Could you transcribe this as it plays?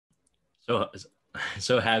So,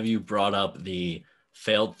 so have you brought up the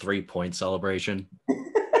failed 3-point celebration?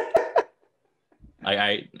 I,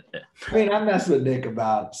 I mean, I mess with Nick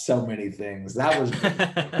about so many things. That was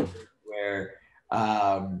I where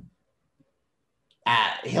um,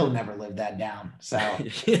 he'll never live that down. So,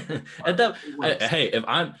 yeah. Hey, if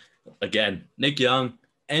I'm again Nick Young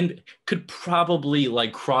and could probably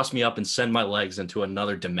like cross me up and send my legs into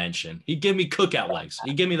another dimension. He'd give me cookout legs.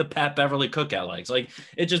 He'd give me the Pat Beverly cookout legs. Like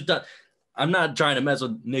it just does. I'm not trying to mess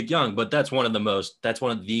with Nick Young, but that's one of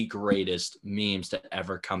the greatest memes to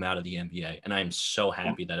ever come out of the NBA. And I am so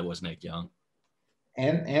happy that it was Nick Young.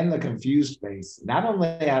 and the confused face, not only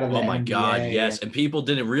out of the Oh my God, NBA yes. And people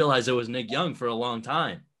didn't realize it was Nick Young for a long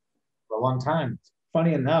time. for a long time.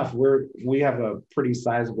 Funny enough, we have a pretty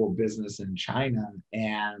sizable business in China,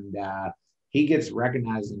 and he gets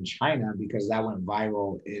recognized in China because that went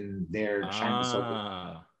viral in their China social.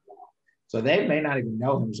 Ah. So they may not even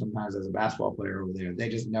know him sometimes as a basketball player over there. They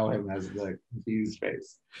just know him as the confused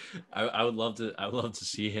face. I would love to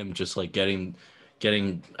see him just like getting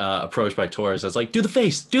approached by tourists. That's like, do the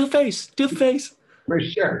face, do the face, do the face. For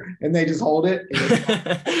sure. And they just hold it.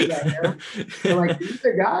 And they're like, he's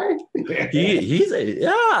the guy. He's a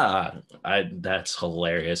yeah. That's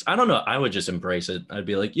hilarious. I don't know. I would just embrace it. I'd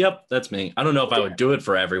be like, yep, that's me. I don't know if I would do it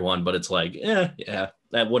for everyone, but it's like, yeah.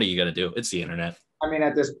 What are you gonna do? It's the internet. I mean,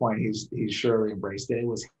 at this point, he's surely embraced it. It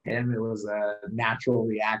was him. It was a natural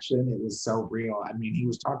reaction. It was so real. I mean, he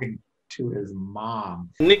was talking to his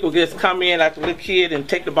mom. Nick would just come in like a little kid and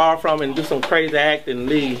take the ball from him and do some crazy act and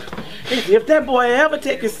leave. If that boy ever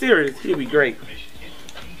take it serious, he'd be great.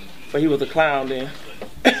 But he was a clown then.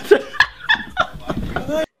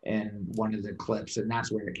 And one of the clips, and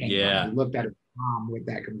that's where it came Yeah. from. He looked at his mom with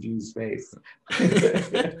that confused face.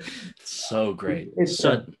 So great. It's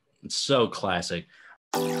So classic.